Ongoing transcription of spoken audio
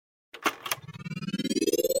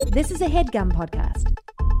This is a HeadGum podcast.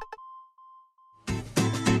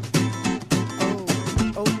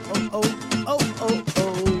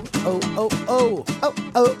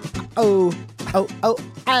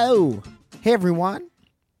 Hey everyone,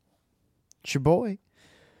 it's your boy,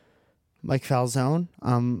 Mike Falzone.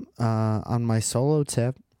 I'm on my solo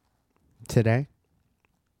tip today.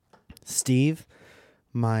 Steve,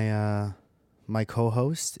 my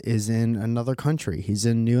co-host, is in another country. He's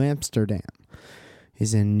in New Amsterdam.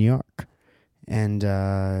 He's in New York, and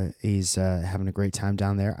he's having a great time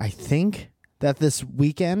down there. I think that this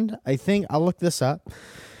weekend, I'll look this up.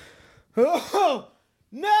 Oh,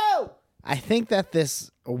 no! I think that this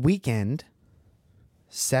weekend,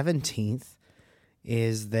 17th,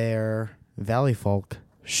 is their Valley Folk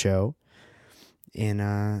show in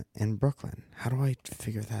Brooklyn. How do I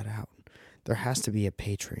figure that out? There has to be a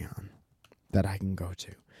Patreon that I can go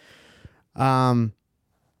to.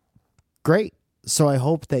 Great. So I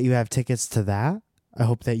hope that you have tickets to that. I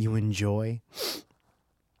hope that you enjoy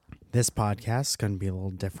this podcast. It's going to be a little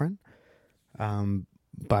different.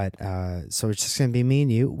 But so it's just going to be me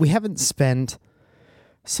and you. We haven't spent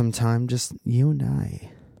some time, just you and I.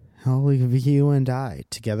 You and I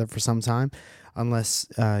together for some time. Unless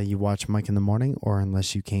you watch Mike in the Morning or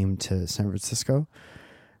unless you came to San Francisco.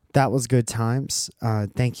 That was good times.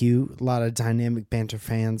 Thank you. A lot of Dynamic Banter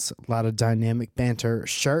fans. A lot of Dynamic Banter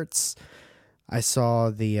shirts. I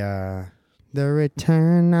saw the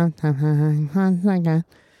return of...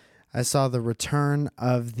 I saw the return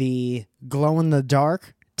of the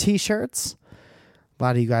glow-in-the-dark t-shirts. A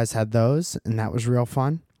lot of you guys had those, and that was real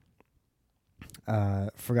fun.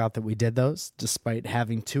 Forgot that we did those, despite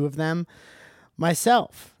having two of them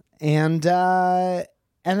myself. And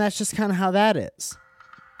that's just kind of how that is.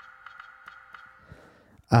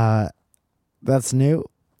 That's new.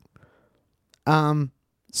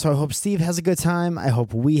 So I hope Steve has a good time. I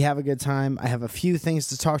hope we have a good time. I have a few things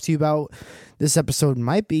to talk to you about. This episode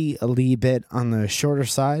might be a little bit on the shorter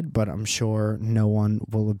side, but I'm sure no one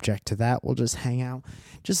will object to that. We'll just hang out,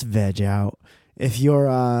 just veg out. If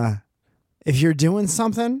you're doing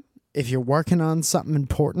something, if you're working on something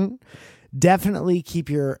important, definitely keep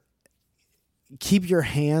your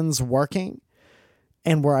hands working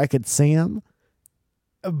and where I could see them.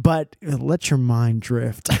 But let your mind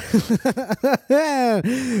drift.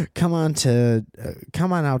 Come on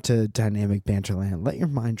out to Dynamic Banterland. Let your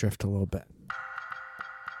mind drift a little bit.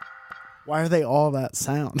 Why are they all that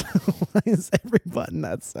sound? Why is every button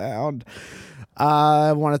that sound?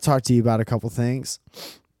 I want to talk to you about a couple things.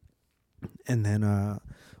 And then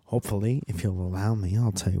hopefully, if you'll allow me,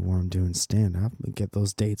 I'll tell you where I'm doing stand-up and get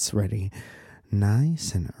those dates ready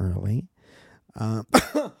nice and early.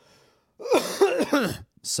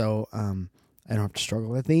 So I don't have to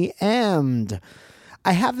struggle at the end.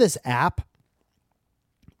 I have this app.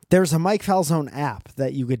 There's a Mike Falzone app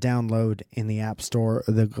that you could download in the App Store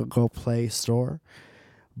or the Google Play Store.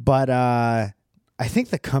 But I think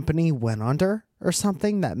the company went under or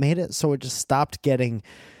something that made it so it just stopped getting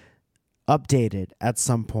updated at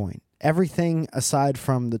some point. Everything aside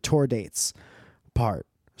from the tour dates part.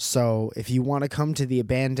 So if you want to come to the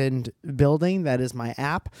abandoned building, that is my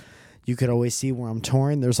app. You could always see where I'm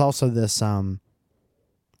touring. There's also this,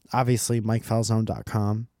 obviously,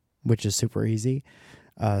 MikeFalzone.com, which is super easy.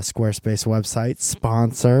 Squarespace website.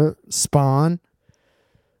 Spawn.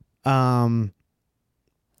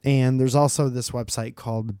 And there's also this website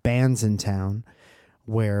called Bands in Town,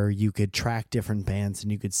 where you could track different bands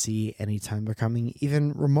and you could see anytime they're coming,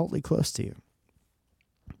 even remotely close to you.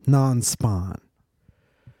 Non-Spawn.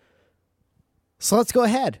 So let's go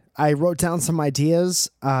ahead. I wrote down some ideas.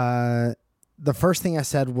 The first thing I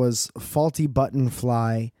said was faulty button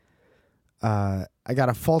fly. I got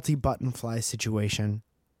a faulty button fly situation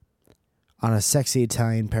on a sexy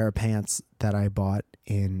Italian pair of pants that I bought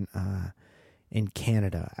in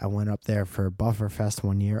Canada. I went up there for Bufferfest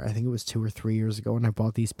one year. I think it was 2 or 3 years ago, and I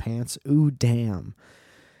bought these pants. Ooh, damn.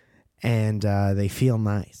 And they feel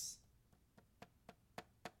nice.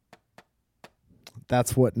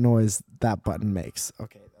 That's what noise that button makes.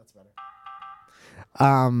 Okay, that's better.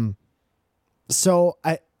 So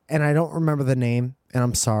I don't remember the name, and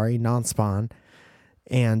I'm sorry, non-spawn.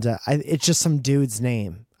 And it's just some dude's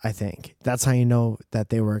name, I think. That's how you know that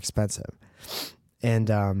they were expensive. And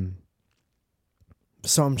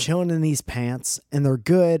so I'm chilling in these pants, and they're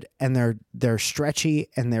good, and they're stretchy,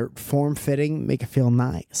 and they're form-fitting, make it feel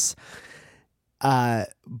nice.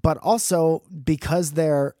 But also, because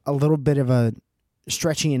they're a little bit of a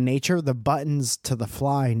stretchy in nature, the buttons to the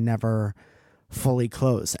fly never fully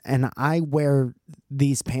close. And I wear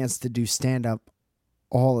these pants to do stand-up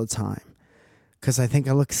all the time because I think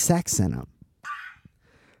I look sex in them.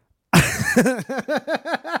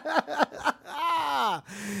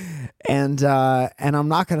 And I'm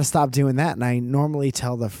not going to stop doing that. And I normally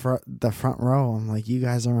tell the front row, I'm like, you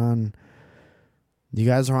guys are on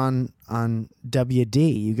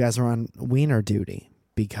WD. You guys are on wiener duty,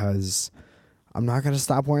 because I'm not going to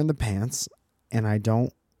stop wearing the pants, and I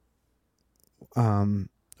don't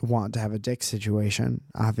want to have a dick situation.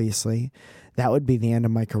 Obviously, that would be the end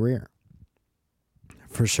of my career.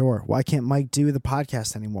 For sure. Why can't Mike do the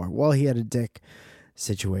podcast anymore? Well, he had a dick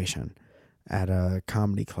situation at a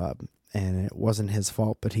comedy club, and it wasn't his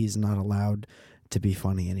fault, but he's not allowed to be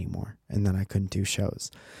funny anymore. And then I couldn't do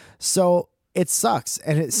shows. So it sucks.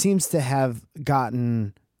 And it seems to have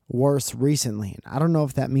gotten worse recently. I don't know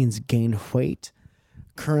if that means gain weight.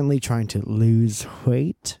 Currently trying to lose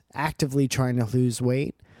weight. Actively trying to lose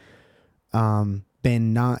weight.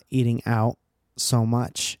 Been not eating out so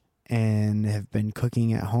much, and have been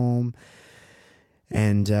cooking at home,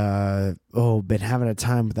 and been having a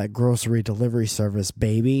time with that grocery delivery service,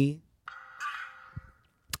 baby.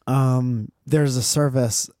 There's a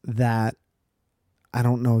service that I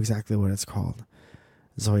don't know exactly what it's called.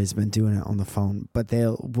 Zoe's been doing it on the phone, but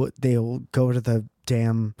they'll go to the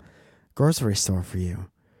damn grocery store for you.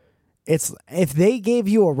 It's, if they gave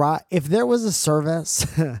you a ride, if there was a service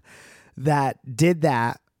that did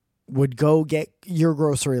that, would go get your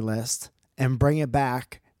grocery list and bring it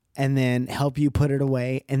back and then help you put it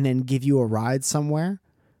away and then give you a ride somewhere,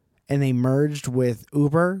 and they merged with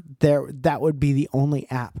Uber, that would be the only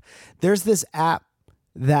app. There's this app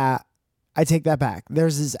that, I take that back.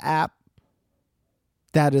 There's this app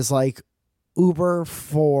that is like Uber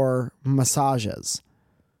for massages,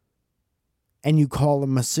 and you call a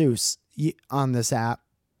masseuse on this app,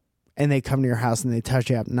 and they come to your house and they touch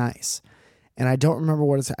you up nice. And I don't remember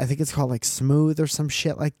what I think it's called, like Smooth or some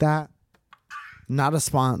shit like that. Not a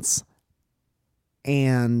sponsor.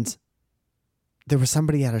 And there was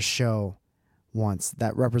somebody at a show once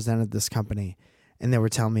that represented this company, and they were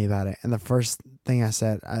telling me about it. And the first thing I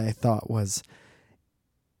thought was,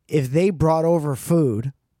 if they brought over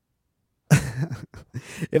food,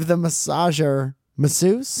 if the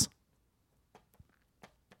masseuse,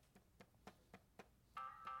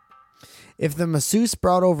 if the masseuse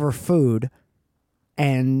brought over food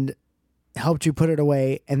and helped you put it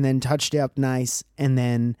away and then touched you up nice and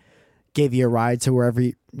then gave you a ride to wherever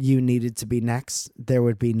you needed to be next, there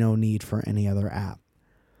would be no need for any other app.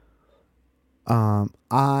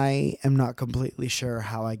 I am not completely sure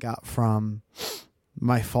how I got from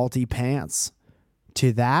my faulty pants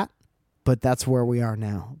to that, but that's where we are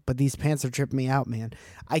now. But these pants are tripping me out, man.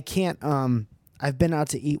 I can't, I've been out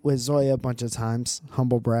to eat with Zoya a bunch of times,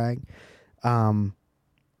 humble brag,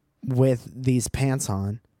 with these pants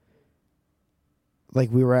on.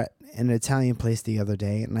 Like, we were at an Italian place the other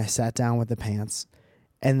day, and I sat down with the pants,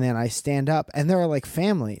 and then I stand up, and there are like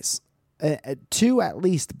families. 2 at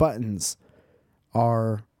least buttons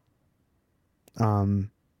are,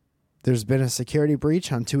 there's been a security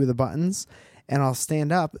breach on 2 of the buttons, and I'll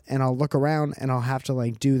stand up and I'll look around and I'll have to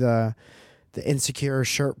like do the insecure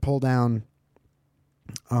shirt pull down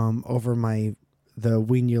over the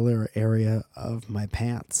weenular area of my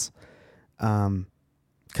pants,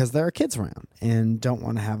 because there are kids around and don't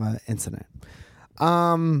want to have an incident.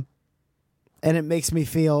 And it makes me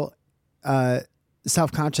feel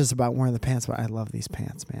self-conscious about wearing the pants, but I love these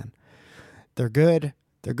pants, man. They're good.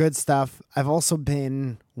 They're good stuff. I've also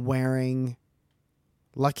been wearing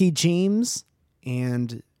Lucky Jeans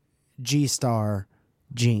and G-Star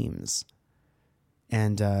jeans.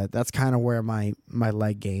 And that's kind of where my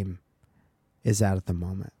leg game is at the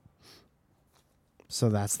moment. So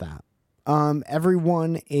that's that.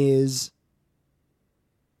 Everyone is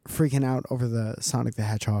freaking out over the Sonic the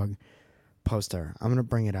Hedgehog poster. I'm going to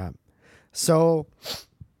bring it up. So,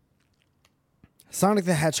 Sonic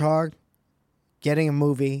the Hedgehog getting a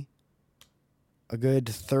movie a good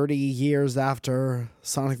 30 years after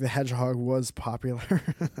Sonic the Hedgehog was popular.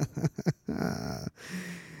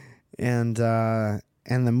 And the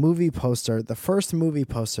movie poster, the first movie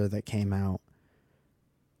poster that came out,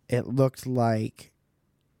 it looked like,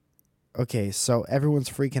 okay, so everyone's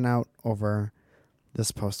freaking out over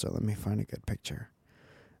this poster. Let me find a good picture.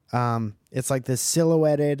 It's like this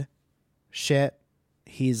silhouetted shit.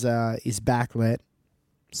 He's backlit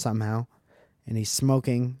somehow, and he's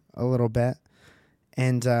smoking a little bit,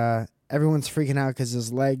 and everyone's freaking out because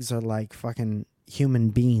his legs are like fucking human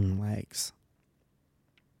being legs.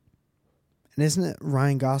 And isn't it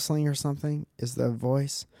Ryan Gosling or something is the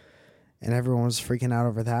voice? And everyone was freaking out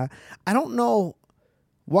over that. I don't know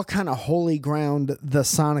what kind of holy ground the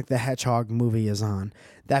Sonic the Hedgehog movie is on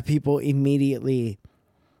that people immediately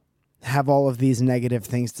have all of these negative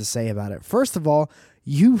things to say about it. First of all,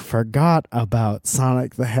 you forgot about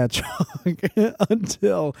Sonic the Hedgehog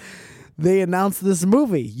until they announced this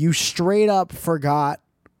movie. You straight up forgot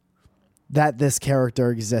that this character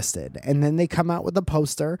existed. And then they come out with a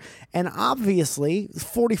poster, and obviously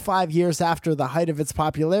 45 years after the height of its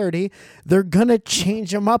popularity, they're gonna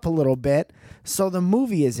change him up a little bit so the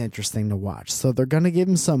movie is interesting to watch. So they're gonna give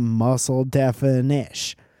him some muscle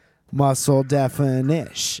definition.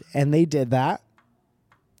 And they did that.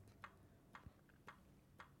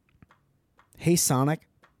 Hey, Sonic.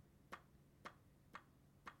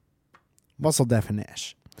 Muscle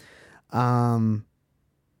definition.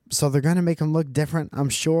 So they're going to make him look different. I'm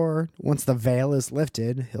sure once the veil is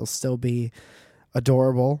lifted, he'll still be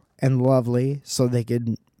adorable and lovely, so they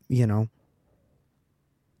could,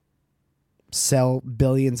 sell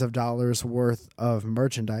billions of dollars worth of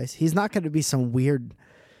merchandise. He's not going to be some weird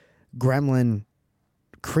gremlin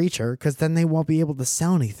creature, because then they won't be able to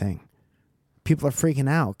sell anything. People are freaking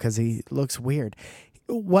out because he looks weird.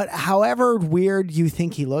 However weird you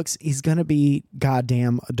think he looks, he's going to be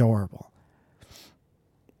goddamn adorable.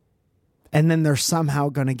 And then they're somehow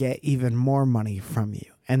going to get even more money from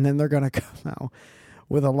you. And then they're going to come out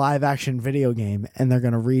with a live action video game, and they're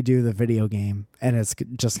going to redo the video game, and it's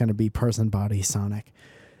just going to be person body Sonic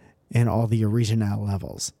in all the original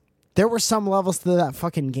levels. There were some levels to that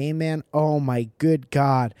fucking game, man. Oh my good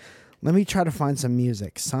God. Let me try to find some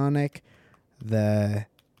music. Sonic the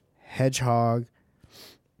Hedgehog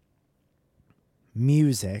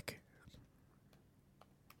music.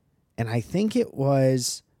 And I think it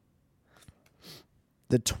was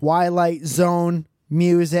the Twilight Zone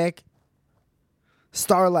music.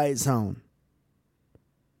 Starlight Zone.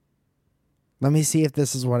 Let me see if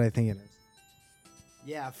this is what I think it is.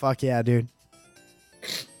 Yeah, fuck yeah, dude.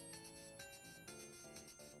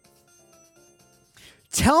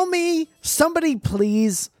 Tell me, somebody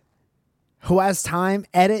please, who has time,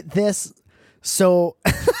 edit this so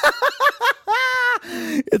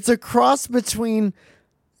it's a cross between...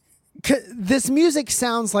 This music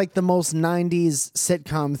sounds like the most 90s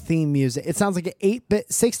sitcom theme music. It sounds like an 8-bit,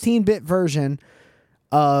 16-bit version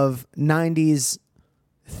of 90s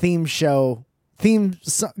theme show, 90s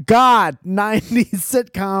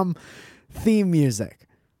sitcom theme music.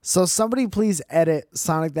 So somebody please edit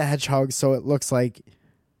Sonic the Hedgehog so it looks like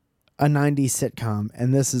a 90s sitcom.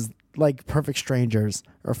 And this is like Perfect Strangers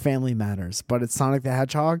or Family Matters, but it's Sonic the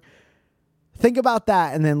Hedgehog. Think about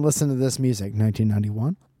that and then listen to this music.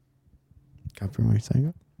 1991. Copyright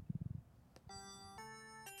singer.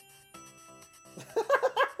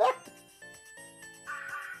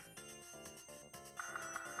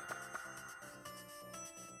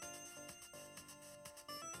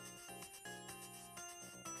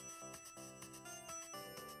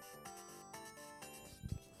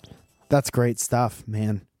 That's great stuff,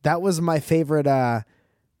 man. That was my favorite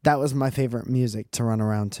music to run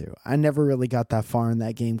around to. I never really got that far in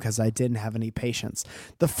that game because I didn't have any patience.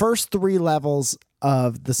 The first 3 levels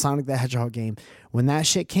of the Sonic the Hedgehog game, when that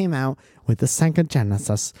shit came out with the Sega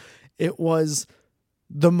Genesis, it was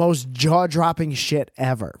the most jaw-dropping shit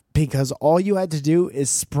ever, because all you had to do is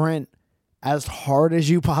sprint as hard as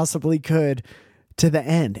you possibly could to the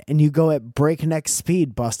end, and you go at breakneck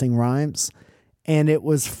speed busting rhymes, and it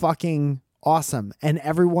was fucking awesome. And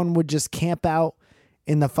everyone would just camp out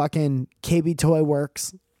in the fucking KB Toy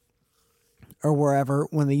Works or wherever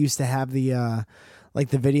when they used to have the like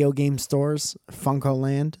the video game stores, Funko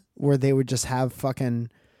Land, where they would just have fucking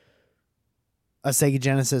a Sega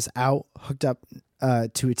Genesis out hooked up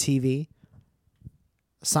to a TV.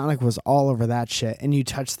 Sonic was all over that shit, and you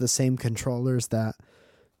touched the same controllers that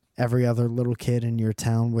every other little kid in your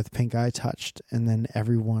town with pink eye touched, and then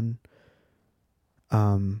everyone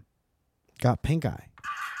got pink eye.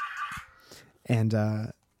 And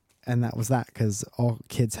that was that, because all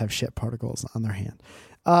kids have shit particles on their hand.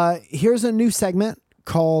 Here's a new segment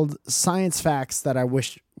called Science Facts That I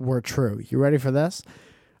Wish Were True. You ready for this?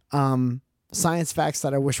 Science Facts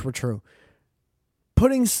That I Wish Were True.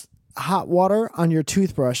 Putting hot water on your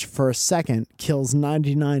toothbrush for a second kills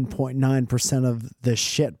 99.9% of the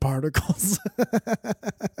shit particles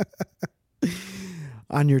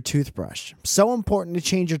on your toothbrush. So important to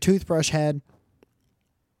change your toothbrush head,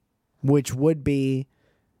 which would be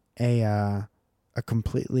a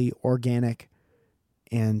completely organic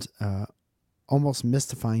and almost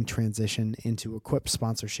mystifying transition into Equip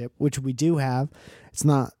sponsorship, which we do have. It's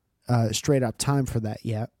not straight up time for that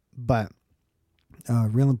yet, but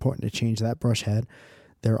real important to change that brush head.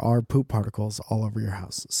 There are poop particles all over your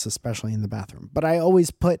house, especially in the bathroom. But I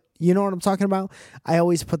always put, you know what I'm talking about? I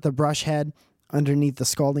always put the brush head underneath the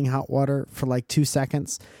scalding hot water for like 2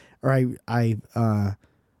 seconds, or I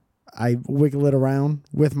wiggle it around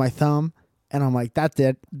with my thumb, and I'm like, that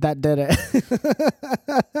did it.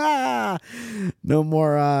 No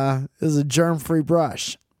more. This is a germ-free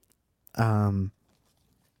brush.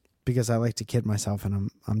 Because I like to kid myself,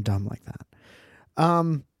 and I'm dumb like that.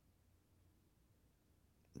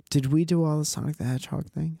 Did we do all the Sonic the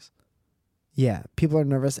Hedgehog things? Yeah, people are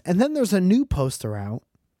nervous. And then there's a new poster out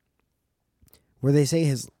where they say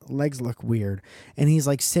his legs look weird. And he's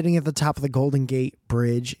like sitting at the top of the Golden Gate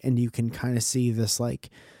Bridge, and you can kind of see this like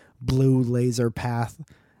blue laser path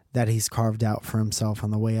that he's carved out for himself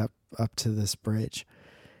on the way up to this bridge.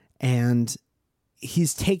 And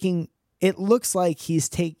he's taking, it looks like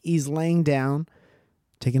he's laying down,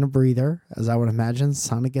 taking a breather, as I would imagine.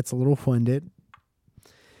 Sonic gets a little winded.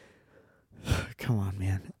 Come on,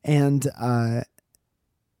 man. And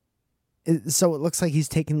so it looks like he's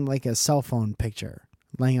taking like a cell phone picture,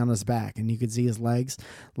 laying on his back, and you can see his legs,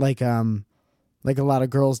 like a lot of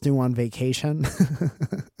girls do on vacation.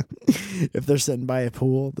 If they're sitting by a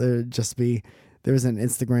pool, there was an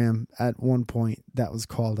Instagram at one point that was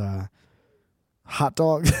called hot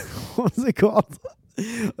dog. What was it called?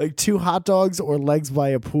 Like 2 hot dogs or legs by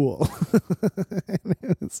a pool.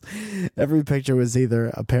 Every picture was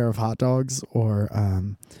either a pair of hot dogs or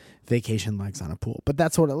vacation legs on a pool. But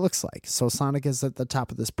that's what it looks like. So Sonic is at the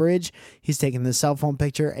top of this bridge. He's taking the cell phone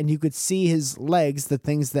picture, and you could see his legs, the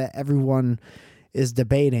things that everyone is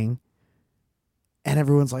debating. And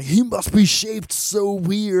everyone's like, he must be shaped so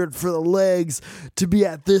weird for the legs to be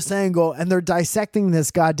at this angle. And they're dissecting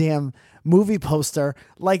this goddamn movie poster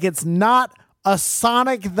like it's not a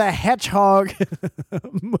Sonic the Hedgehog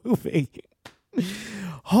movie.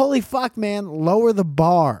 Holy fuck, man. Lower the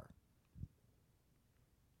bar.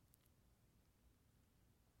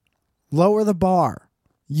 Lower the bar.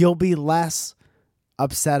 You'll be less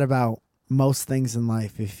upset about most things in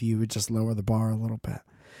life if you would just lower the bar a little bit.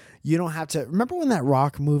 You don't have to. Remember when that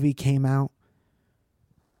Rock movie came out?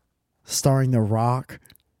 Starring The Rock.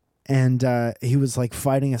 And he was like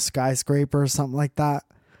fighting a skyscraper or something like that.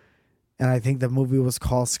 And I think the movie was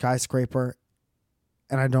called Skyscraper.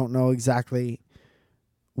 And I don't know exactly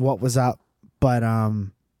what was up. But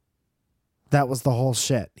that was the whole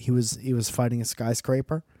shit. He was fighting a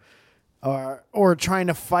skyscraper. Or trying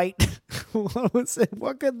to fight. What was it?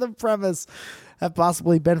 What could the premise have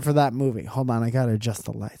possibly been for that movie? Hold on, I gotta adjust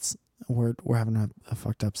the lights. We're having a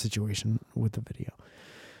fucked up situation with the video.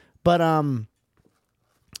 But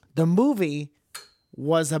the movie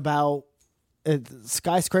was about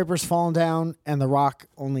skyscrapers falling down, and The Rock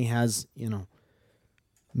only has, a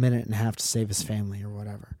minute and a half to save his family or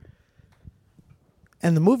whatever.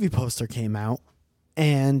 And the movie poster came out,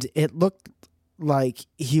 and it looked like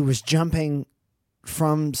he was jumping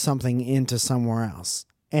from something into somewhere else.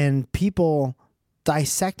 And people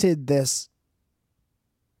dissected this.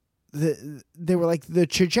 They were like, the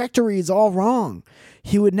trajectory is all wrong.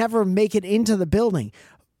 He would never make it into the building.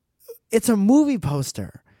 It's a movie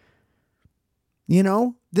poster.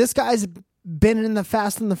 This guy's been in the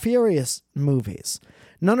Fast and the Furious movies.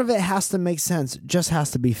 None of it has to make sense. It just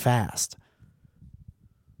has to be fast.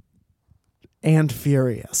 And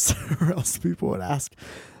furious, or else people would ask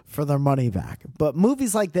for their money back. But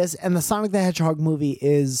movies like this, and the Sonic the Hedgehog movie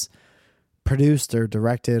is produced or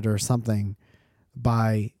directed or something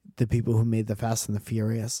by the people who made the Fast and the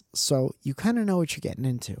Furious. So you kind of know what you're getting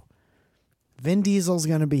into. Vin Diesel's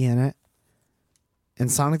going to be in it,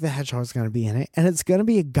 and Sonic the Hedgehog's going to be in it, and it's going to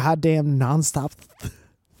be a goddamn nonstop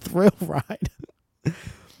thrill ride.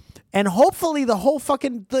 And hopefully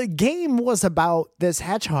the game was about this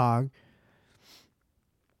hedgehog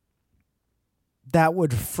that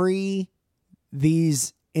would free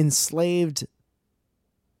these enslaved,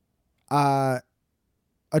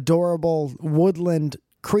 adorable woodland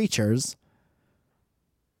creatures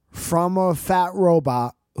from a fat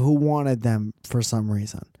robot who wanted them for some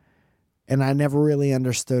reason. And I never really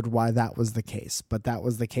understood why that was the case. But that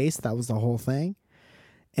was the case. That was the whole thing.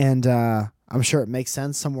 And I'm sure it makes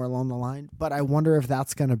sense somewhere along the line. But I wonder if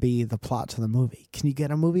that's going to be the plot to the movie. Can you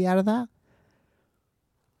get a movie out of that?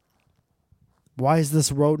 Why is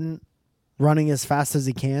this rodent running as fast as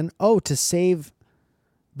he can? Oh, to save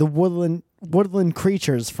the woodland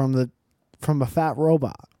creatures from a fat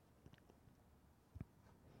robot.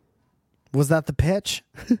 Was that the pitch?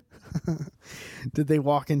 Did they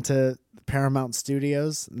walk into Paramount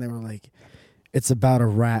Studios and they were like, it's about a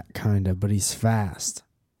rat kind of, but he's fast.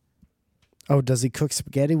 Oh, does he cook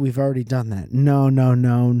spaghetti? We've already done that.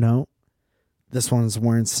 No. This one's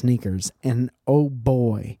wearing sneakers. And oh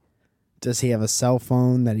boy, does he have a cell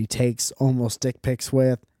phone that he takes almost dick pics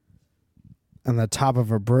with on the top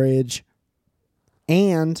of a bridge.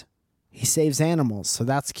 And He saves animals, so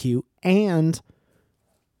that's cute. And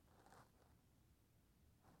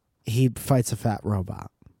he fights a fat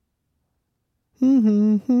robot. I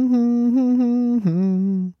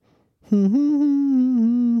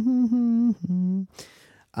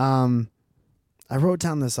wrote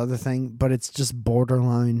down this other thing, but it's just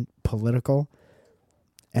borderline political,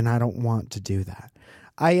 and I don't want to do that.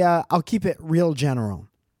 I'll keep it real general.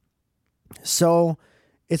 So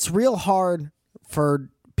it's real hard for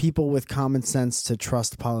people with common sense to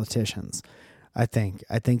trust politicians. I think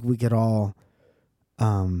we could all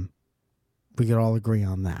agree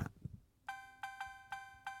on that.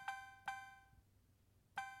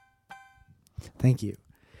 Thank you.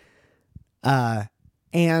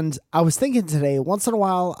 And I was thinking today, once in a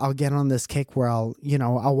while, I'll get on this kick where I'll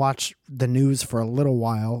watch the news for a little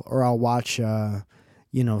while, or I'll watch,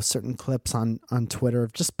 certain clips on Twitter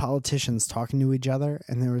of just politicians talking to each other.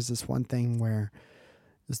 And there was this one thing where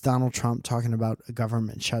it was Donald Trump talking about a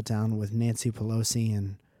government shutdown with Nancy Pelosi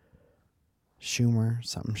and Schumer.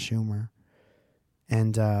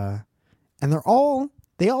 And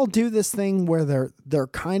they all do this thing where they're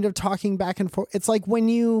kind of talking back and forth. It's like when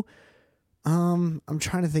you, I'm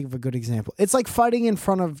trying to think of a good example. It's like fighting in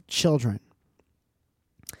front of children.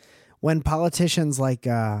 When politicians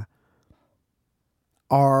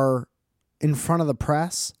are in front of the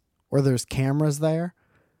press, or there's cameras there,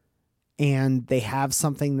 and they have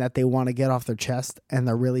something that they want to get off their chest and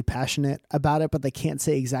they're really passionate about it, but they can't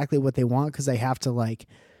say exactly what they want because they have to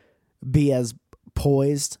be as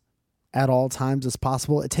poised at all times as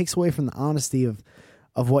possible. It takes away from the honesty of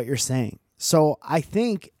what you're saying. So I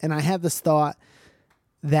think, and I had this thought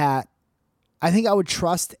that I think I would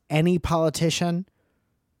trust any politician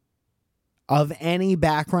of any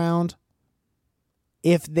background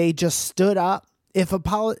if they just stood up. If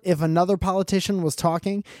another politician was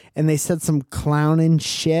talking and they said some clowning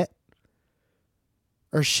shit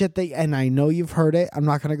or shit and I know you've heard it. I'm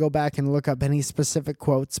not going to go back and look up any specific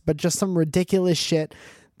quotes, but just some ridiculous shit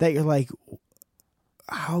that you're like,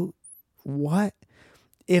 what?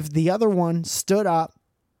 If the other one stood up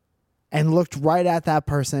and looked right at that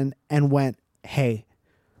person and went, hey,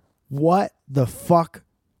 what the fuck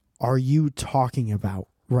are you talking about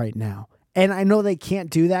right now? And I know they can't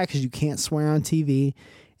do that because you can't swear on TV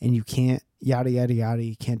and you can't yada, yada, yada.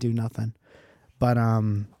 You can't do nothing. But,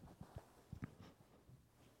 and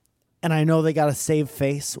I know they got to save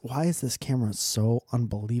face. Why is this camera so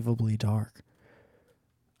unbelievably dark?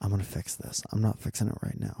 I'm going to fix this. I'm not fixing it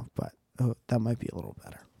right now, but that might be a little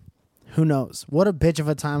better. Who knows? What a bitch of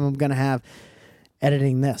a time I'm going to have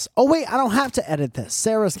editing this. Oh, wait, I don't have to edit this.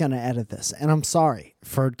 Sarah's going to edit this. And I'm sorry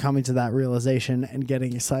for coming to that realization and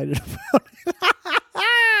getting excited about it.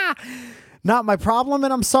 Not my problem,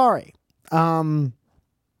 and I'm sorry.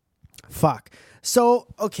 Fuck. So,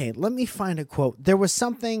 okay, let me find a quote. There was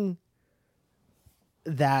something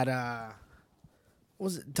that,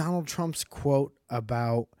 was it Donald Trump's quote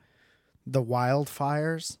about the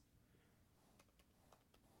wildfires?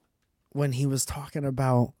 When he was talking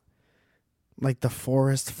about the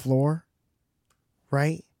forest floor,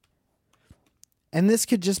 right? And this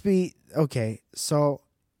could just be, okay, so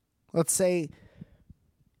let's say,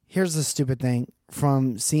 here's the stupid thing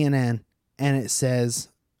from CNN, and it says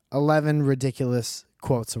 11 ridiculous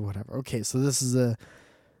quotes or whatever. Okay, so this is a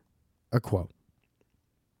quote.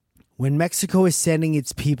 When Mexico is sending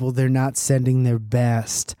its people, they're not sending their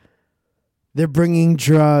best. They're bringing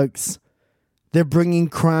drugs. They're bringing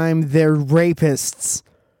crime. They're rapists.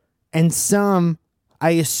 And some,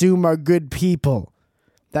 I assume, are good people.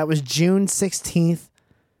 That was June 16th,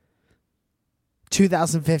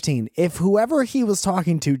 2015. If whoever he was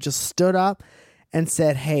talking to just stood up and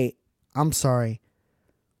said, hey, I'm sorry,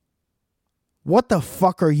 what the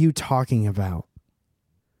fuck are you talking about?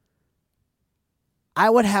 I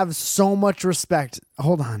would have so much respect.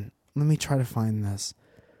 Hold on. Let me try to find this.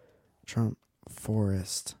 Trump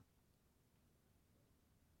forest.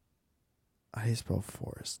 How do you spell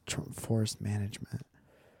forest? Trump forest management.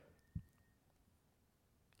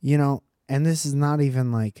 And this is not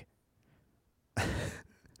even this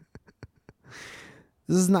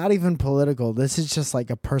is not even political. This is just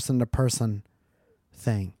a person to person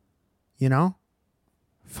thing.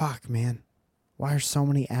 Fuck, man. Why are so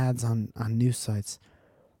many ads on news sites?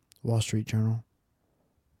 Wall Street Journal.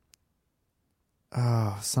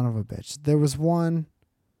 Oh, son of a bitch. There was one.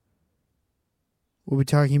 We'll be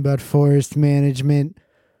talking about forest management.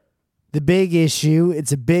 The big issue.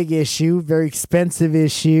 It's a big issue. Very expensive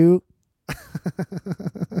issue.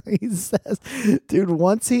 He says, dude,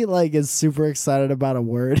 once he is super excited about a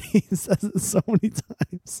word, he says it so many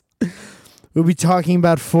times. We'll be talking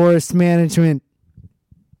about forest management.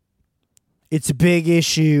 It's a big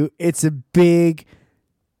issue. It's a big,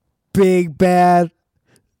 big, bad,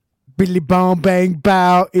 Billy Bong Bang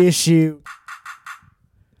Bow issue.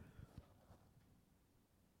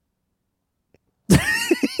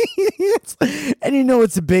 And you know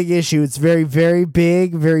it's a big issue. It's very, very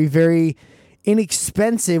big, very, very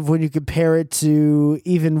inexpensive when you compare it to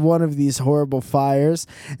even one of these horrible fires,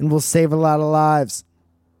 and will save a lot of lives.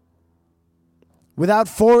 Without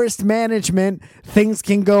forest management, things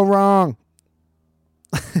can go wrong.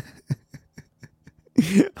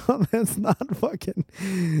 Oh, that's not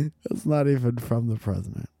even from the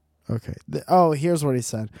president. Okay. Here's what he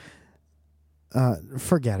said.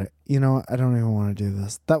 Forget it. You know, I don't even want to do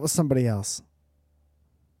this. That was somebody else.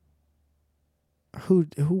 Who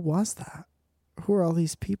was that? Who are all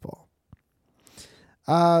these people?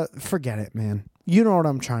 Forget it, man. You know what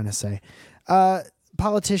I'm trying to say.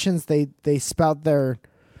 Politicians, they spout their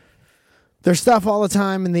stuff all the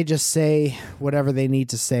time, and they just say whatever they need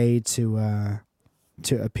to say to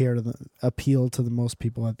appeal to the most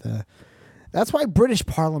people at the. That's why British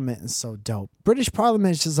Parliament is so dope. British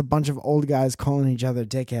Parliament is just a bunch of old guys calling each other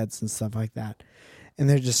dickheads and stuff like that, and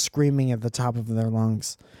they're just screaming at the top of their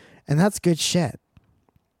lungs, and that's good shit.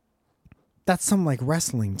 That's some like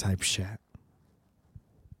wrestling type shit,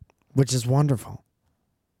 which is wonderful.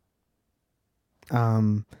 I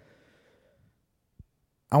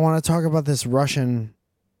want to talk about this Russian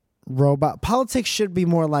robot. Politics should be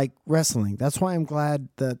more like wrestling. That's why I'm glad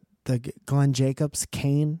that the Glenn Jacobs,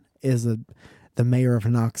 Kane, is the mayor of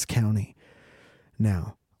Knox County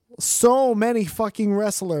now. So many fucking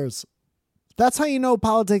wrestlers. That's how you know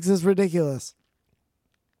politics is ridiculous.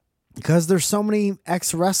 Because there's so many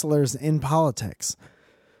ex-wrestlers in politics.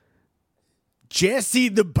 Jesse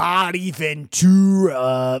the Body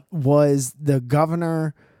Ventura was the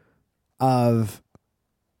governor of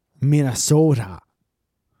Minnesota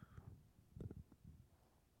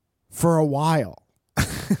for a while.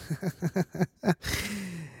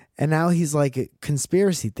 And now he's like a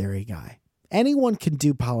conspiracy theory guy. Anyone can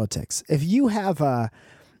do politics. If you're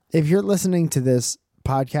listening to this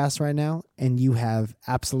podcast right now and you have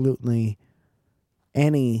absolutely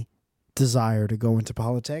any desire to go into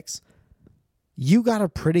politics, you got a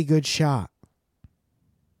pretty good shot,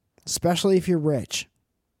 especially if you're rich.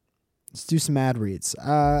 Let's do some ad reads.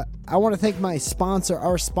 I want to thank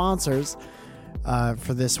our sponsors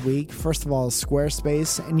for this week. First of all,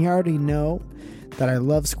 Squarespace, and you already know that I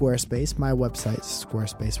love Squarespace. My website's a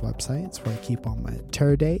Squarespace website. It's where I keep all my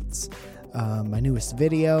tour dates, my newest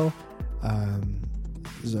video.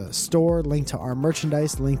 There's a store, link to our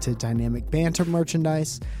merchandise, link to Dynamic Banter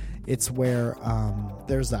merchandise. It's where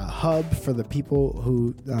there's a hub for the people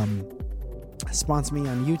who sponsor me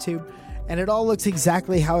on YouTube. And it all looks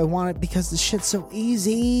exactly how I want it because this shit's so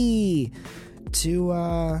easy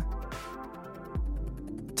to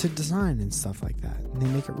design and stuff like that. And they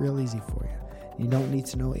make it real easy for you. You don't need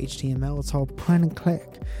to know HTML. It's all point and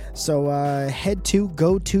click. So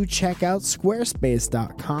go to check out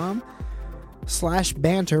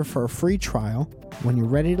squarespace.com/banter for a free trial. When you're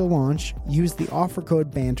ready to launch, use the offer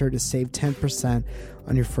code BANTER to save 10%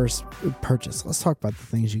 on your first purchase. Let's talk about the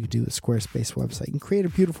things you can do with a Squarespace website. You can create a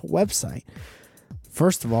beautiful website.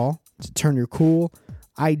 First of all, to turn your cool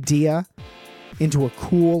idea into a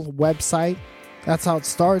cool website. That's how it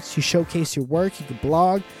starts. You showcase your work. You can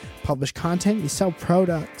blog, publish content. You sell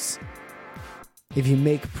products. If you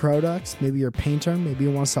make products, maybe you're a painter. Maybe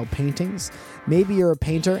you want to sell paintings. Maybe you're a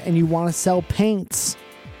painter and you want to sell paints.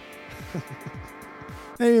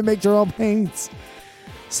 Maybe you make your own paints.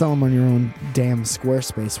 Sell them on your own damn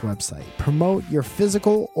Squarespace website. Promote your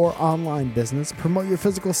physical or online business. Promote your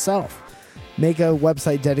physical self. Make a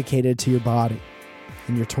website dedicated to your body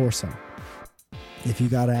and your torso. If you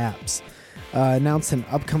got abs. Announce an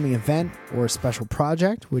upcoming event or a special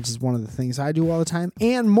project, which is one of the things I do all the time,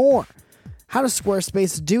 and more. How does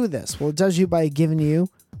Squarespace do this? Well, it does you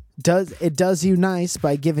nice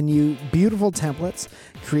by giving you beautiful templates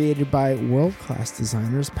created by world-class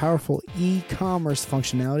designers, powerful e-commerce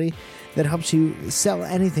functionality that helps you sell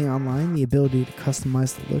anything online, the ability to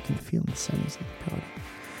customize the look and feel and settings of the product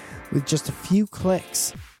with just a few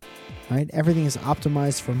clicks. Right? Everything is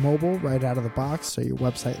optimized for mobile right out of the box, so your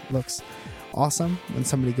website looks awesome when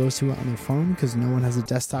somebody goes to it on their phone because no one has a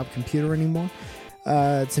desktop computer anymore.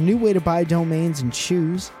 It's a new way to buy domains and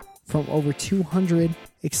choose from over 200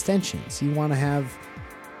 extensions. You want to have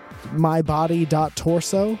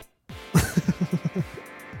mybody.torso?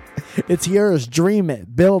 It's yours. Dream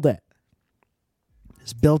it. Build it.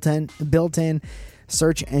 It's built-in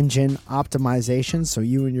search engine optimization, so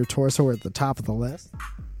you and your torso are at the top of the list.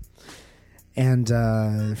 and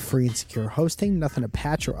free and secure hosting. Nothing to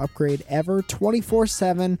patch or upgrade ever.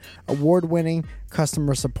 24/7 award-winning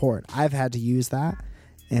customer support. I've had to use that,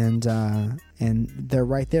 and they're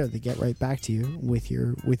right there. They get right back to you with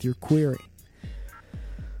your query.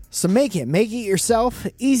 So make it yourself.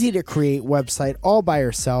 Easy to create website all by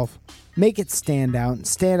yourself. Make it stand out.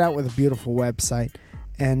 Stand out with a beautiful website.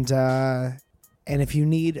 And if you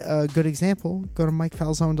need a good example, go to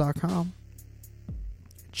MikeFalzone.com.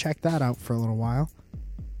 Check that out for a little while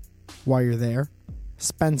you're there.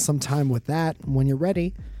 Spend some time with that. When you're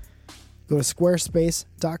ready, go to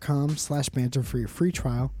squarespace.com/banter for your free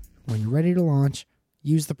trial. When you're ready to launch,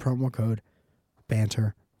 use the promo code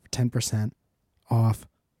BANTER for 10% off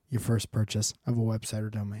your first purchase of a website or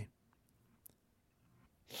domain.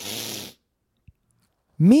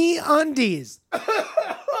 MeUndies.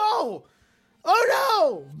 Oh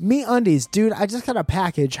no! MeUndies. Dude, I just got a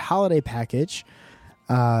holiday package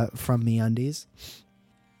from MeUndies.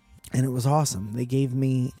 And it was awesome. They gave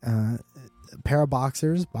me a pair of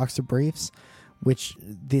boxer briefs, which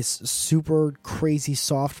this super crazy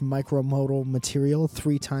soft micromodal material,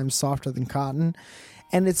 3 times softer than cotton.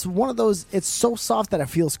 And it's one of those, it's so soft that it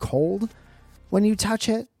feels cold when you touch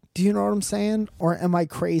it. Do you know what I'm saying? Or am I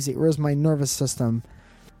crazy? Or is my nervous system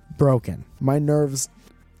broken? My nerves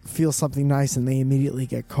feel something nice and they immediately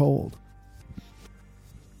get cold.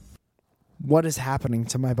 What is happening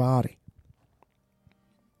to my body?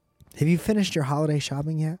 Have you finished your holiday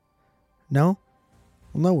shopping yet? No?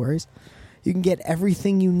 Well, no worries. You can get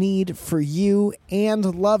everything you need for you and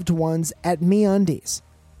loved ones at MeUndies.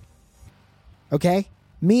 Okay?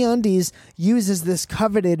 MeUndies uses this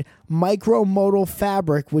coveted micromodal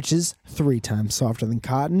fabric, which is 3 times softer than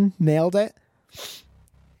cotton. Nailed it.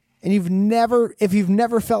 And if you've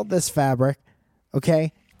never felt this fabric,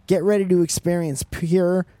 okay, get ready to experience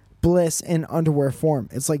pure bliss in underwear form.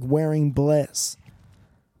 It's like wearing bliss.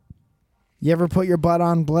 You ever put your butt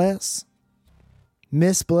on Bliss?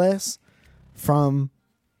 Miss Bliss from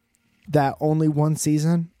that only one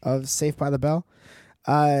season of Saved by the Bell?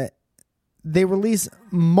 They release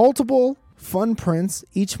multiple fun prints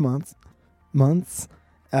each month,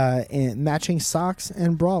 and matching socks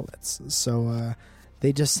and bralettes. So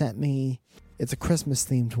they just sent me, it's a Christmas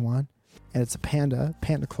themed one, and it's a Panda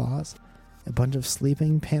Claus, a bunch of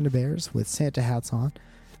sleeping panda bears with Santa hats on.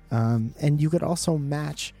 And you could also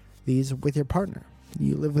match these with your partner.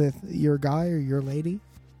 You live with your guy or your lady.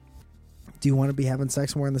 Do you want to be having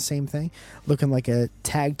sex and wearing the same thing? Looking like a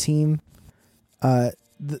tag team.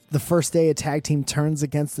 The first day a tag team turns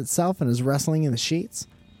against itself and is wrestling in the sheets.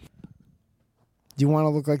 Do you want to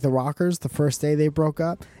look like the Rockers the first day they broke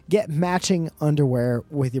up? Get matching underwear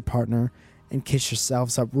with your partner and kiss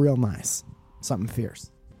yourselves up real nice. Something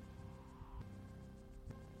fierce.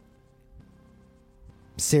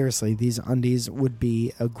 Seriously, these undies would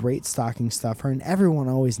be a great stocking stuffer, and everyone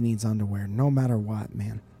always needs underwear, no matter what,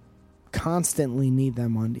 man. Constantly need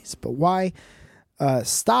them undies. But why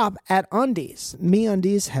stop at undies?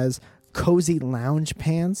 MeUndies has cozy lounge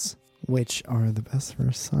pants, which are the best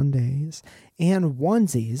for Sundays, and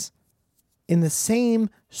onesies in the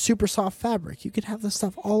same super soft fabric. You could have this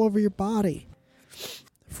stuff all over your body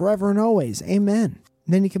forever and always. Amen.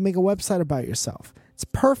 And then you can make a website about yourself. It's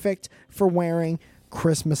perfect for wearing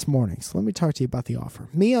Christmas morning. So let me talk to you about the offer.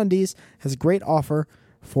 MeUndies has a great offer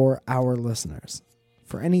for our listeners.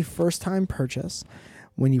 For any first-time purchase,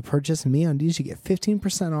 when you purchase MeUndies, you get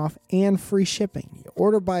 15% off and free shipping. You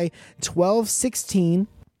order by 12/16,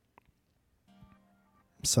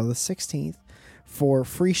 so the 16th, for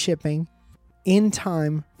free shipping in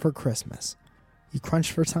time for Christmas. You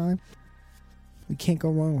crunch for time? You can't go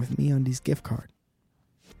wrong with MeUndies gift card.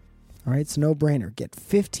 All right, it's a no-brainer. Get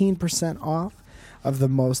 15% off of the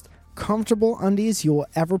most comfortable undies you will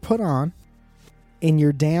ever put on in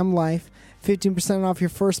your damn life. 15% off your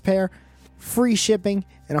first pair, free shipping,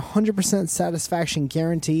 and 100% satisfaction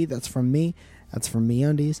guarantee. That's from me. That's from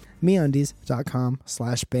MeUndies.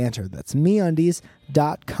 MeUndies.com/banter. That's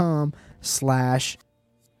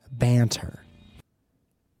MeUndies.com/banter.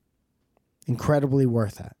 Incredibly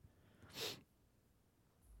worth it.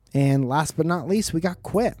 And last but not least, we got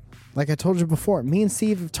Quip. Like I told you before, me and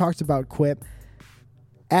Steve have talked about Quip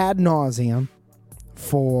ad nauseum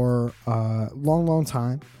for a long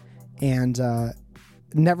time, and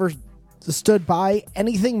never stood by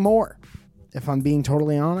anything more, if I'm being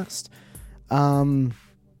totally honest. I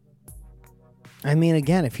mean,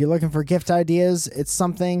 again, if you're looking for gift ideas, it's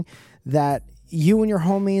something that you and your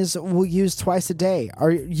homies will use twice a day.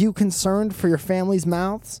 Are you concerned for your family's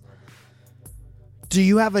mouths? Do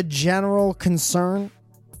you have a general concern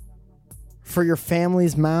for your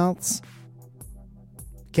family's mouths?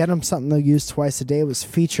 Get them something they'll use twice a day. It was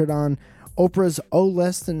featured on Oprah's O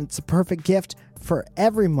List, and it's a perfect gift for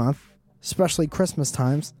every month, especially Christmas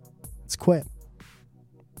times. It's Quip.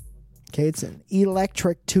 Okay, it's an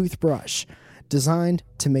electric toothbrush designed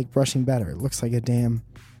to make brushing better. It looks like a damn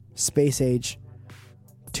space age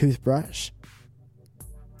toothbrush.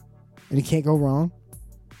 And you can't go wrong.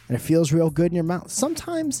 And it feels real good in your mouth.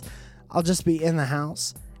 Sometimes I'll just be in the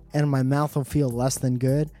house and my mouth will feel less than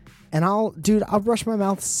good. And I'll brush my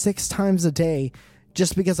mouth 6 times a day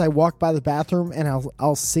just because I walk by the bathroom and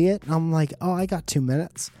I'll see it. And I'm like, oh, I got 2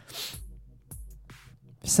 minutes.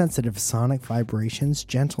 Sensitive sonic vibrations,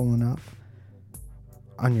 gentle enough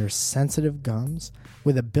on your sensitive gums,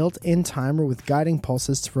 with a built-in timer with guiding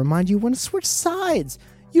pulses to remind you when to switch sides.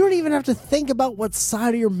 You don't even have to think about what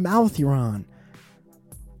side of your mouth you're on.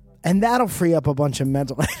 And that'll free up a bunch of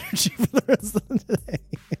mental energy for the rest of the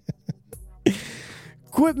day.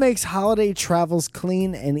 Quip makes holiday travels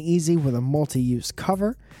clean and easy with a multi-use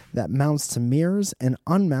cover that mounts to mirrors and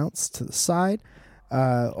unmounts to the side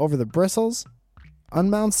over the bristles.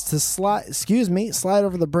 Unmounts to slide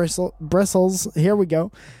over the bristles. Here we go.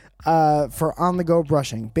 For on-the-go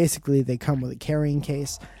brushing. Basically, they come with a carrying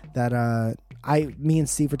case that me and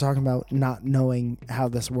Steve were talking about not knowing how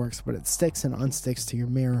this works, but it sticks and unsticks to your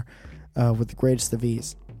mirror with the greatest of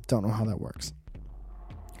ease. Don't know how that works.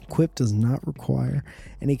 Quip does not require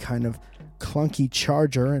any kind of clunky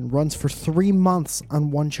charger and runs for 3 months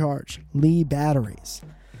on one charge. Li batteries.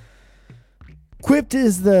 Quip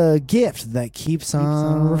is the gift that keeps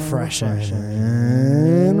on refreshing.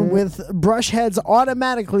 With brush heads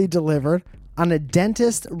automatically delivered on a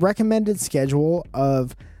dentist recommended schedule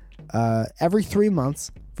of every 3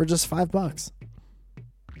 months for just $5.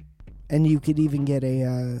 And you could even get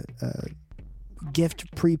a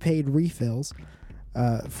gift prepaid refills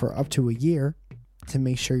for up to a year to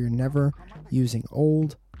make sure you're never using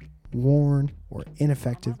old, worn, or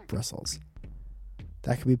ineffective bristles.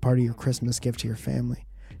 That could be part of your Christmas gift to your family.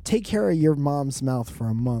 Take care of your mom's mouth for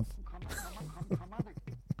a month.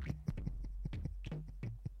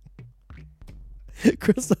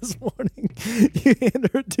 Christmas morning, you hand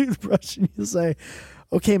her a toothbrush and you say,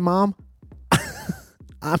 okay, Mom,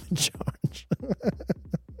 I'm in charge.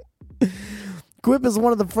 Quip is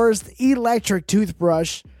one of the first electric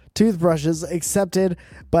toothbrushes accepted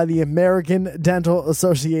by the American Dental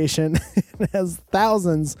Association. It has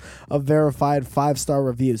thousands of verified 5-star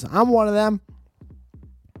reviews. I'm one of them.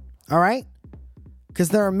 All right? Because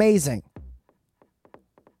they're amazing.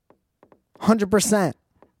 100%.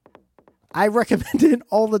 I recommend it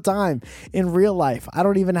all the time in real life. I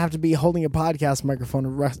don't even have to be holding a podcast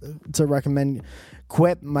microphone to recommend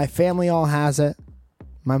Quip. My family all has it.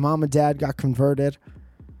 My mom and dad got converted.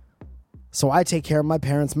 So I take care of my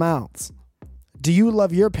parents' mouths. Do you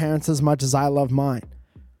love your parents as much as I love mine?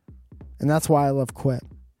 And that's why I love Quip.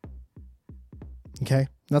 Okay?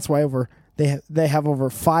 That's why they have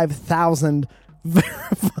over 5,000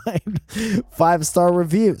 verified 5-star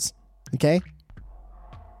reviews. Okay?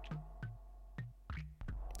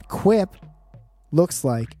 Quip looks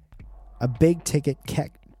like a big ticket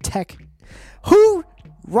tech. Who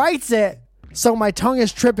writes it so my tongue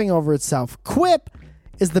is tripping over itself? Quip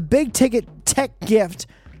is the big ticket tech gift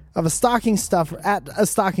of a stocking stuffer at a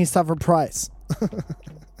stocking stuffer price.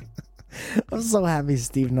 I'm so happy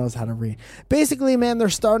Steve knows how to read. Basically, man, they're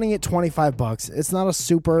starting at $25. It's not a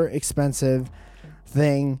super expensive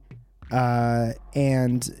thing.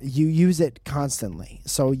 And you use it constantly.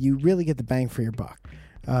 So you really get the bang for your buck.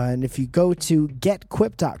 And if you go to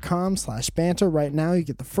getquip.com/banter right now, you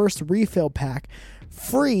get the first refill pack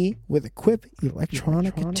free with a Quip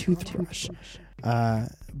electronic toothbrush.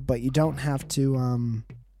 But you don't have to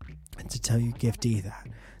tell your giftee that.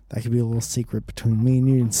 That could be a little secret between me and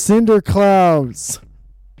you and Cinder Clouds.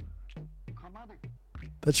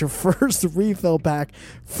 That's your first refill pack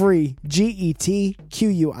free.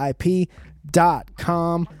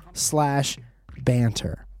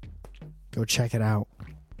 getquip.com/banter. Go check it out.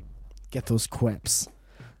 Get those quips.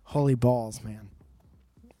 Holy balls, man.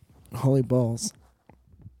 Holy balls.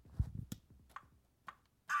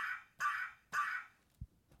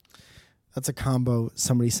 That's a combo.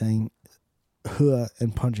 Somebody saying "huh"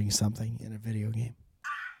 and punching something in a video game.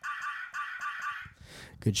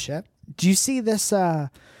 Good shit. Do you see this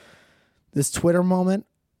this Twitter moment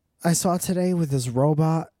I saw today with this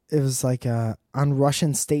robot? It was like on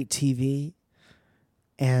Russian state TV,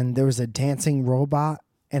 and there was a dancing robot,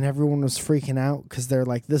 and everyone was freaking out because they're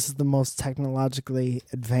like, this is the most technologically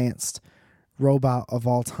advanced robot of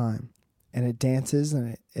all time. And it dances,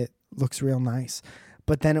 and it looks real nice.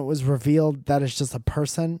 But then it was revealed that it's just a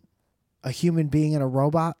person, a human being in a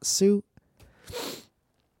robot suit.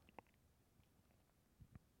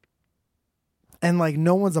 And like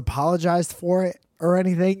no one's apologized for it or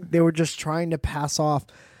anything. They were just trying to pass off.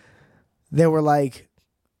 They were like,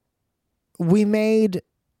 we made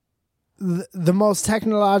the most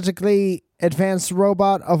technologically advanced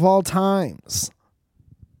robot of all times.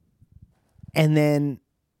 And then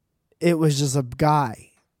it was just a guy.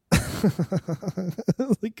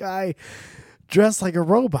 The guy dressed like a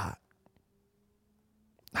robot.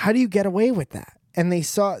 How do you get away with that? And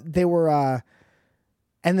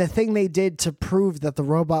and the thing they did to prove that the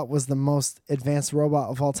robot was the most advanced robot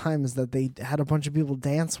of all time is that they had a bunch of people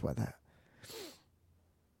dance with it.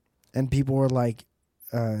 And people were like,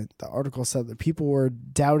 the article said that people were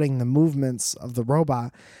doubting the movements of the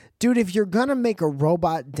robot. Dude, if you're going to make a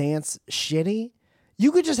robot dance shitty,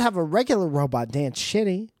 you could just have a regular robot dance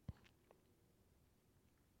shitty.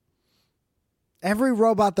 Every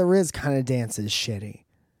robot there is kind of dances shitty.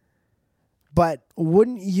 But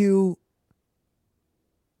wouldn't you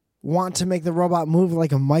want to make the robot move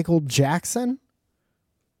like a Michael Jackson?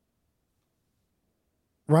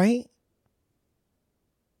 Right?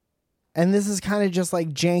 And this is kind of just like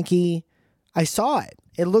janky. I saw it.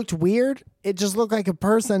 It looked weird. It just looked like a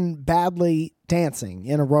person badly dancing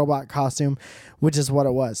in a robot costume, which is what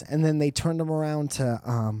it was. And then they turned him around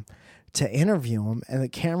to interview him, and the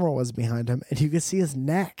camera was behind him, and you could see his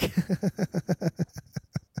neck.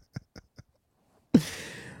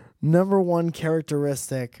 Number one telltale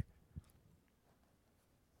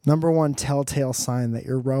sign that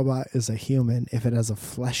your robot is a human if it has a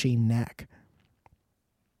fleshy neck.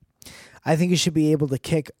 I think you should be able to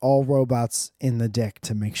kick all robots in the dick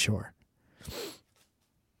to make sure.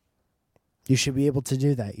 You should be able to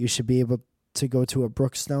do that. You should be able to go to a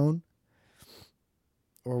Brookstone.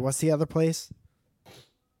 Or what's the other place?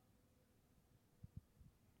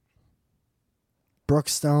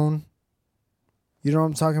 Brookstone. You know what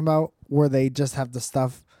I'm talking about? Where they just have the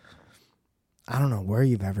stuff. I don't know where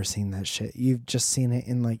you've ever seen that shit. You've just seen it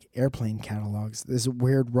in like airplane catalogs. There's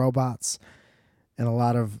weird robots and a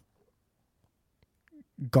lot of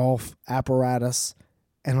golf apparatus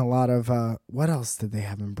and a lot of what else did they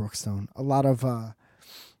have in Brookstone? A lot of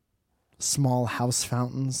small house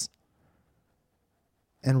fountains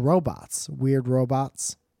and robots, weird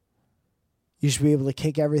robots. You should be able to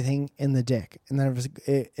kick everything in the dick, and then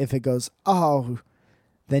if it goes, oh,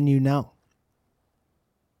 then you know.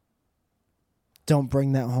 Don't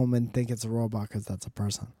bring that home and think it's a robot because that's a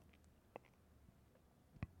person.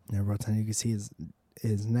 There, you can see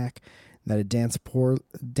his neck. That it dances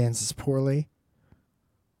poorly.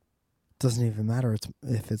 Doesn't even matter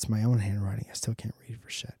if it's my own handwriting. I still can't read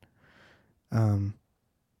for shit. And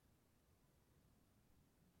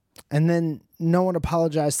then no one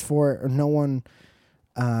apologized for it, or no one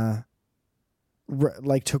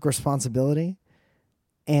took responsibility,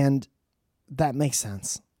 and that makes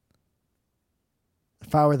sense.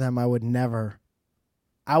 If I were them, I would never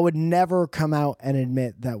come out and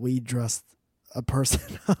admit that we dressed a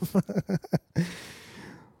person up.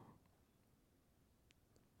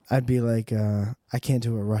 I'd be like, I can't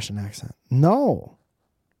do a Russian accent. No.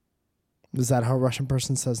 Is that how a Russian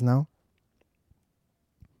person says no?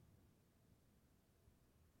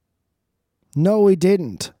 No, we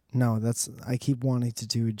didn't. No, I keep wanting to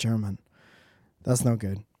do German. That's no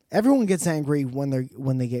good. Everyone gets angry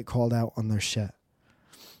when they get called out on their shit.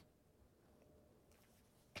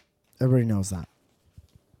 Everybody knows that.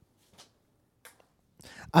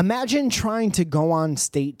 Imagine trying to go on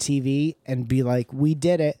state TV and be like, we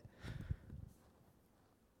did it.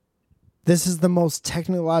 This is the most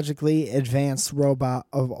technologically advanced robot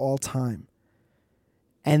of all time.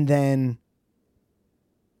 And then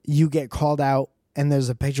you get called out and there's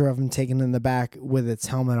a picture of him taken in the back with its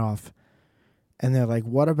helmet off. And they're like,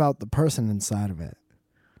 what about the person inside of it?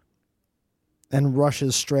 And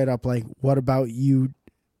Russia's straight up like, what about you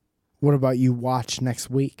watch next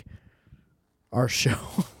week? Our show.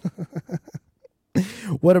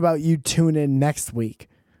 What about you tune in next week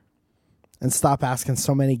and stop asking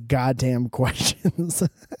so many goddamn questions?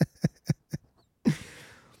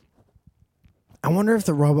 I wonder if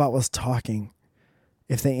the robot was talking.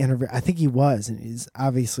 If they interview, I think he was, and he's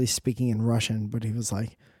obviously speaking in Russian, but he was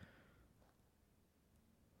like,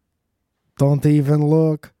 don't even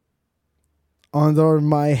look under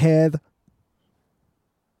my head.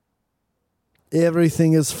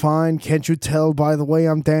 Everything is fine. Can't you tell by the way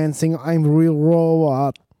I'm dancing? I'm a real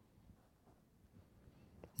robot.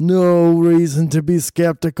 No reason to be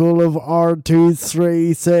skeptical of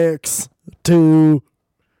R236-2.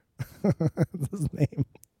 That's his name.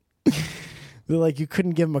 They're like, you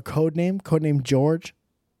couldn't give him a code name? Codename George?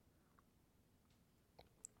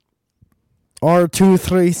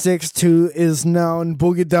 R2362 is now in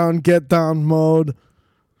boogie down, get down mode.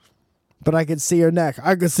 But I could see your neck.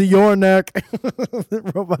 I could see your neck.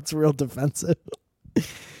 The robot's real defensive.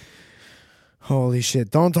 Holy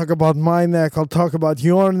shit. Don't talk about my neck. I'll talk about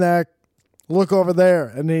your neck. Look over there.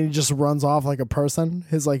 And then he just runs off like a person.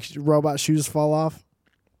 His like robot shoes fall off.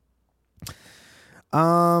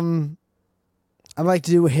 I'd like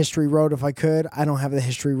to do a History Road if I could. I don't have the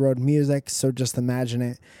History Road music, so just imagine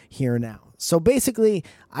it here now. So basically,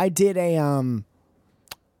 I did a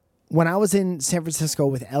when I was in San Francisco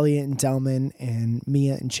with Elliot and Delman and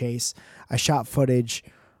Mia and Chase, I shot footage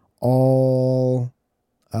all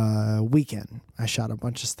weekend. I shot a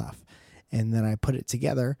bunch of stuff, and then I put it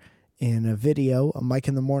together in a video, a Mike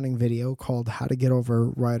in the Morning video called "How to Get Over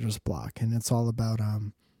Writer's Block," and it's all about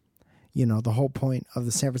the whole point of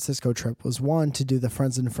the San Francisco trip was, one, to do the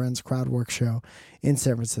Friends and Friends crowd work show in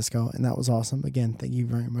San Francisco, and that was awesome. Again, thank you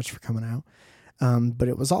very much for coming out. But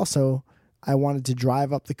it was also, I wanted to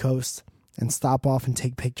drive up the coast and stop off and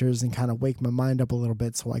take pictures and kind of wake my mind up a little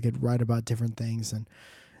bit so I could write about different things and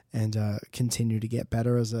continue to get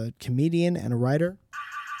better as a comedian and a writer.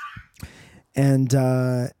 And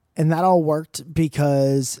that all worked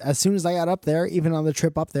because as soon as I got up there, even on the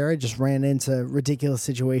trip up there, I just ran into ridiculous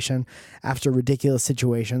situation after ridiculous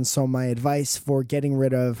situation. So my advice for getting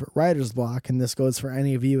rid of writer's block, and this goes for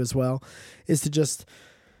any of you as well, is to just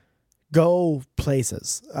go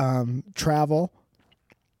places, travel.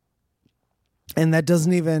 And that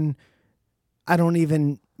doesn't even, I don't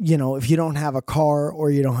even, if you don't have a car or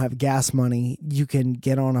you don't have gas money, you can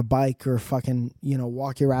get on a bike or fucking,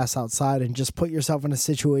 walk your ass outside and just put yourself in a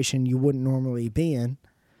situation you wouldn't normally be in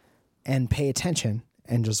and pay attention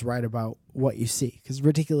and just write about what you see. Because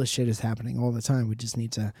ridiculous shit is happening all the time. We just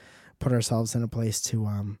need to put ourselves in a place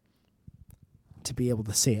to be able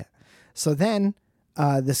to see it. So then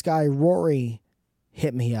this guy, Rory,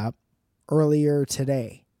 hit me up earlier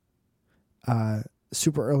today,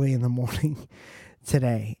 super early in the morning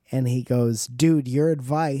today, and he goes, dude, your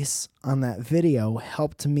advice on that video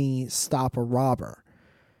helped me stop a robber.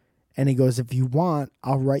 And he goes, if you want,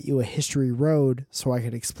 I'll write you a History Road so I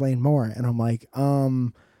could explain more. And I'm like,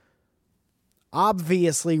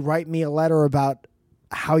 obviously write me a letter about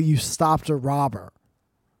how you stopped a robber,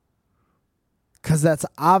 because that's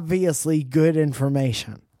obviously good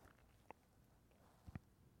information.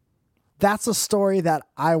 That's a story that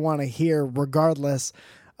I want to hear regardless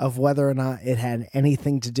of whether or not it had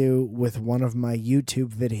anything to do with one of my YouTube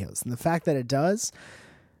videos. And the fact that it does,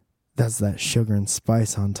 that's that sugar and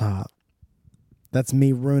spice on top. That's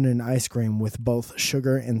me ruining ice cream with both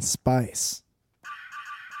sugar and spice.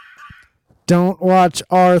 Don't watch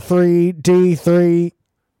R3D3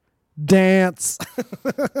 dance.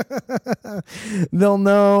 They'll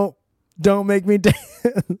know. Don't make me dance.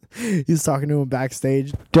 He's talking to him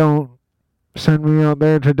backstage. Don't send me out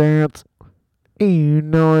there to dance. You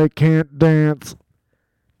know I can't dance.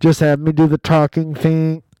 Just have me do the talking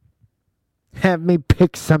thing. Have me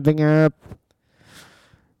pick something up.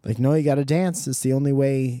 Like, no, you gotta dance. It's the only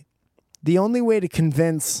way. The only way to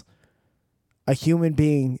convince a human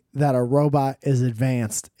being that a robot is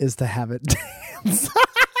advanced is to have it dance.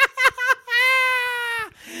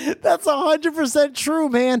 That's 100% true,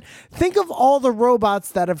 man. Think of all the robots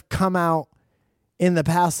that have come out in the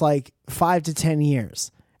past, 5 to 10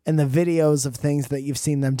 years. And the videos of things that you've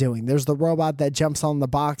seen them doing. There's the robot that jumps on the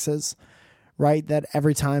boxes, right? That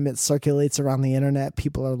every time it circulates around the internet,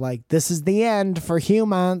 people are like, this is the end for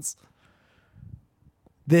humans.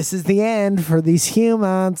 This is the end for these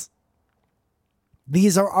humans.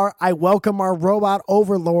 These are I welcome our robot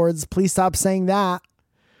overlords. Please stop saying that.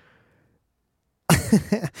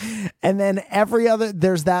 And then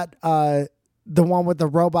there's that, the one with the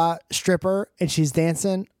robot stripper, and she's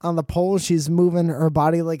dancing on the pole. She's moving her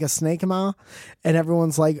body like a snake ma, and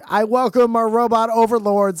everyone's like, I welcome our robot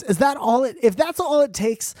overlords. Is that all if that's all it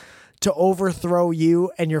takes to overthrow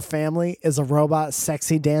you and your family is a robot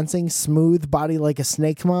sexy dancing, smooth body like a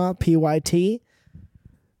snake ma, PYT,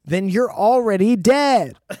 then you're already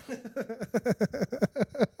dead.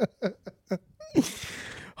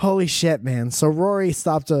 Holy shit, man. So Rory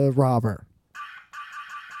stopped a robber.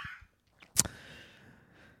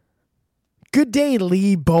 Good day,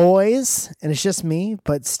 Lee boys. And it's just me,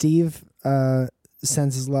 but Steve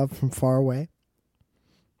sends his love from far away.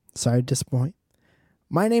 Sorry to disappoint.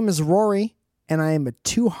 My name is Rory, and I am a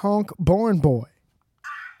 2-honk born boy.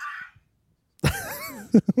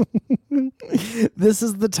 This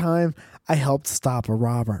is the time I helped stop a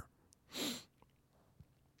robber.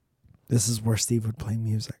 This is where Steve would play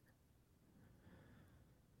music.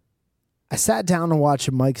 I sat down to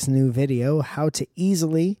watch Mike's new video, How to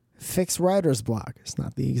Easily Fix Writer's Block. It's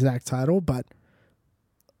not the exact title, but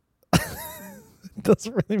it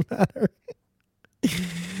doesn't really matter.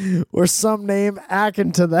 Or some name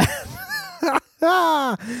akin to that.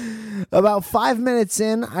 About 5 minutes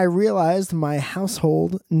in, I realized my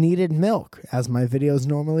household needed milk, as my videos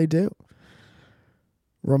normally do.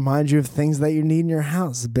 Remind you of things that you need in your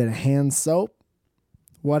house. A bit of hand soap,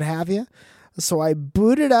 what have you. So I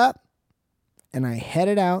booted up and I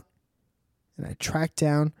headed out and I tracked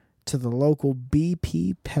down to the local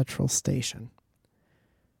BP petrol station.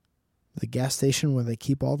 The gas station where they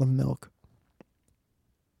keep all the milk.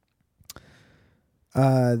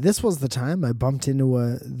 This was the time I bumped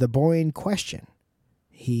into the boy in question.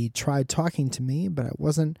 He tried talking to me, but I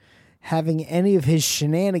wasn't having any of his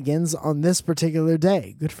shenanigans on this particular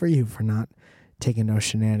day. Good for you for not taking no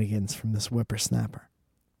shenanigans from this whippersnapper.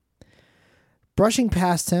 Brushing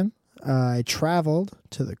past him, I traveled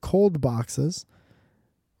to the cold boxes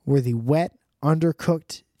where the wet,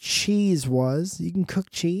 undercooked cheese was. You can cook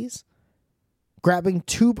cheese. Grabbing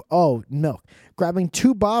two bottles of grabbing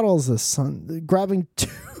two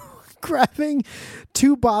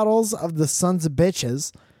bottles of the Sons of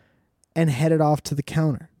Bitches and headed off to the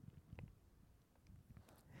counter.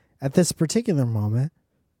 At this particular moment,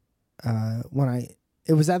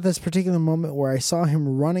 it was at this particular moment where I saw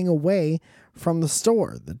him running away from the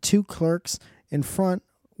store. The two clerks in front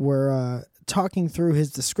were talking through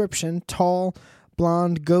his description. Tall,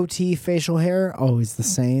 blonde, goatee, facial hair, always the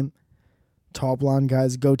same. Tall blonde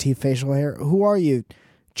guys, goatee, facial hair. Who are you?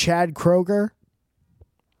 Chad Kroger?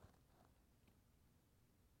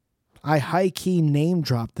 I high-key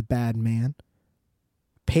name-dropped the bad man,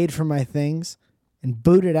 paid for my things, and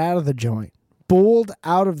booted out of the joint. Booled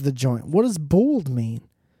out of the joint. What does booled mean?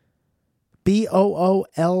 B-O-O-L-E-D?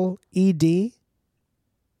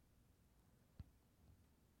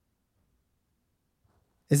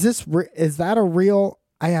 Is that a real...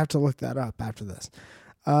 I have to look that up after this.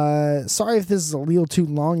 Sorry if this is a little too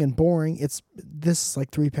long and boring. This is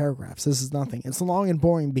like 3 paragraphs. This is nothing. It's long and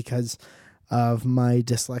boring because of my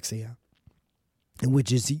dyslexia,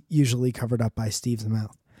 which is usually covered up by Steve's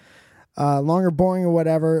mouth. Longer, boring, or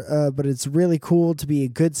whatever, but it's really cool to be a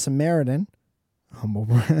good Samaritan. Humble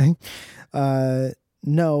brag.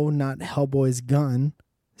 No, not Hellboy's gun,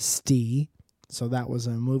 Steve. So that was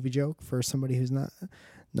a movie joke for somebody who's not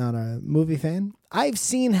a movie fan. I've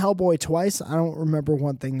seen Hellboy twice. I don't remember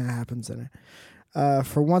one thing that happens in it.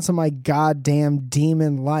 For once in my goddamn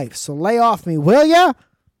demon life. So lay off me, will ya?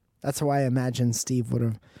 That's how I imagine Steve would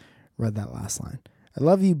have read that last line. I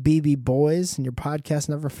love you, BB boys, and your podcast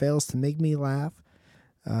never fails to make me laugh,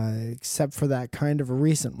 except for that kind of a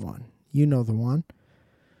recent one. You know the one.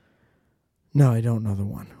 No, I don't know the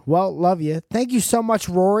one. Well, love you. Thank you so much,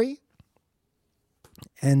 Rory.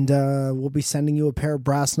 And we'll be sending you a pair of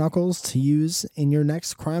brass knuckles to use in your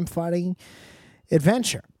next crime-fighting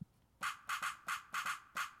adventure.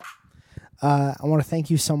 I want to thank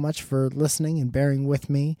you so much for listening and bearing with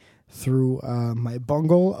me through my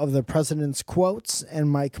bungle of the president's quotes and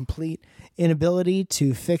my complete inability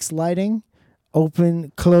to fix lighting,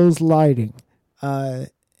 close lighting.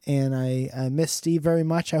 And I miss Steve very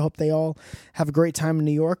much. I hope they all have a great time in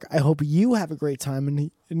New York. I hope you have a great time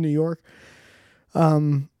in New York.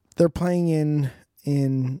 They're playing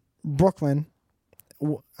in Brooklyn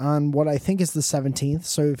on what I think is the 17th.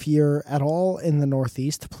 So if you're at all in the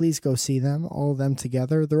Northeast, please go see them, all of them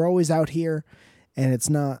together. They're always out here, and it's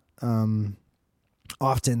not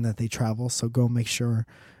often that they travel. So go make sure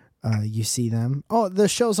you see them. Oh, the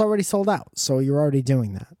show's already sold out. So you're already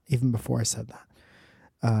doing that, even before I said that.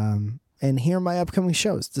 And here are my upcoming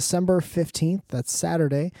shows. December 15th, that's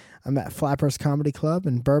Saturday, I'm at Flappers Comedy Club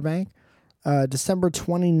in Burbank. December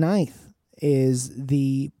 29th is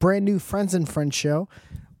the brand new Friends and Friends show,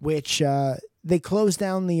 which they closed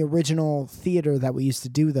down the original theater that we used to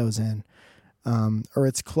do those in. Or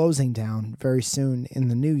it's closing down very soon in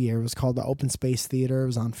the new year. It was called the Open Space Theater. It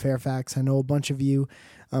was on Fairfax. I know a bunch of you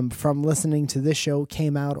from listening to this show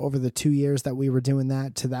came out over the 2 years that we were doing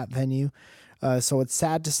that to that venue. So it's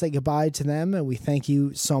sad to say goodbye to them, and we thank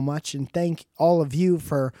you so much, and thank all of you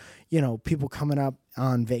for, people coming up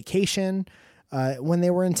on vacation when they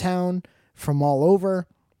were in town from all over.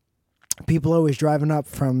 People always driving up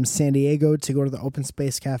from San Diego to go to the Open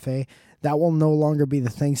Space Cafe. That will no longer be the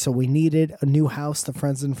thing, so we needed a new house. The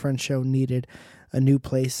Friends and Friends show needed a new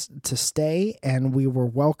place to stay, and we were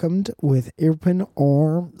welcomed with open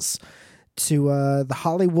arms to the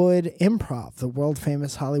Hollywood Improv, the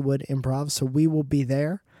world-famous Hollywood Improv. So we will be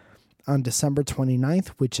there on December 29th,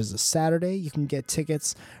 which is a Saturday. You can get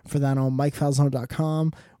tickets for that on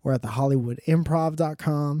MikeFalzone.com or at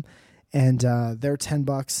thehollywoodimprov.com. And they're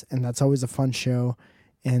 $10, and that's always a fun show.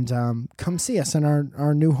 And come see us in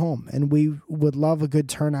our new home. And we would love a good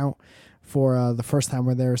turnout for the first time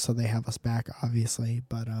we're there, so they have us back, obviously.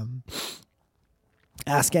 But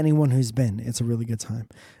ask anyone who's been. It's a really good time.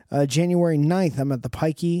 January 9th, I'm at the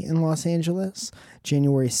Pikey in Los Angeles.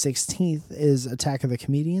 January 16th is Attack of the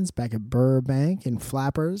Comedians back at Burbank and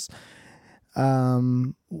Flappers.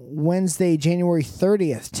 Wednesday, January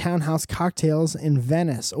 30th, Townhouse Cocktails in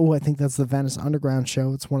Venice. Oh, I think that's the Venice Underground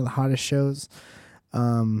show. It's one of the hottest shows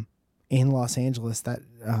in Los Angeles that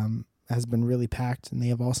has been really packed, and they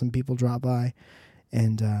have awesome people drop by.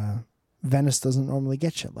 And Venice doesn't normally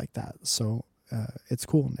get shit like that, so it's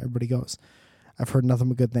cool, and everybody goes. I've heard nothing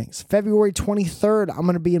but good things. February 23rd, I'm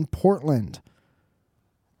going to be in Portland.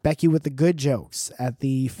 Becky with the good jokes at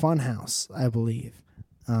the Funhouse, I believe.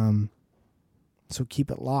 So keep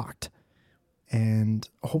it locked. And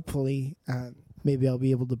hopefully, maybe I'll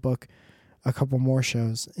be able to book a couple more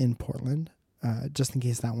shows in Portland, just in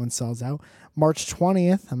case that one sells out. March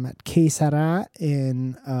 20th, I'm at Que Sera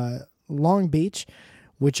in Long Beach,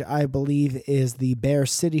 which I believe is the Bear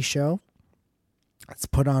City show. It's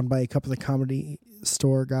put on by a couple of Comedy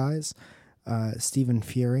Store guys. Stephen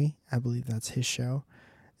Fury, I believe that's his show.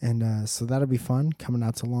 And so that'll be fun, coming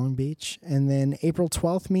out to Long Beach. And then April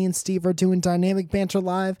 12th, me and Steve are doing Dynamic Banter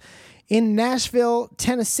Live in Nashville,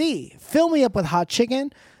 Tennessee. Fill me up with hot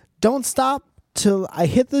chicken. Don't stop till I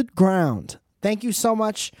hit the ground. Thank you so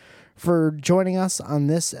much for joining us on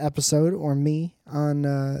this episode, or me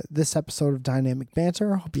on this episode of Dynamic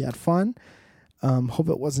Banter. Hope you had fun. Hope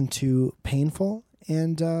it wasn't too painful.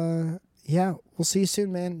 And yeah, we'll see you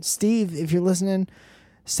soon, man. Steve, if you're listening,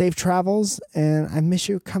 safe travels, and I miss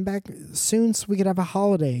you. Come back soon so we can have a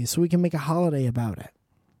holiday, so we can make a holiday about it.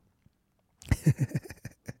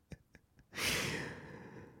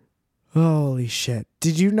 Holy shit.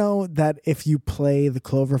 Did you know that if you play the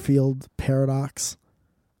Cloverfield Paradox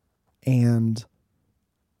and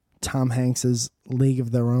Tom Hanks's League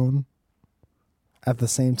of Their Own, at the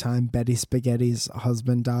same time Betty Spaghetti's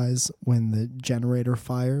husband dies when the generator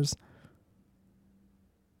fires?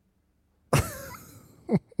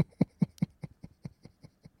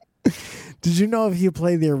 Did you know if you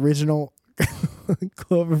play the original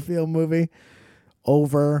Cloverfield movie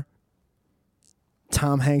over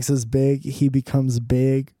Tom Hanks's Big, he becomes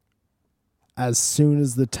big as soon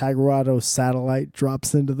as the Tagarado satellite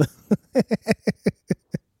drops into the...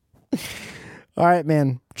 All right,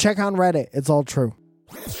 man. Check on Reddit. It's all true.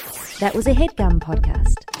 That was a HeadGum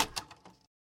podcast.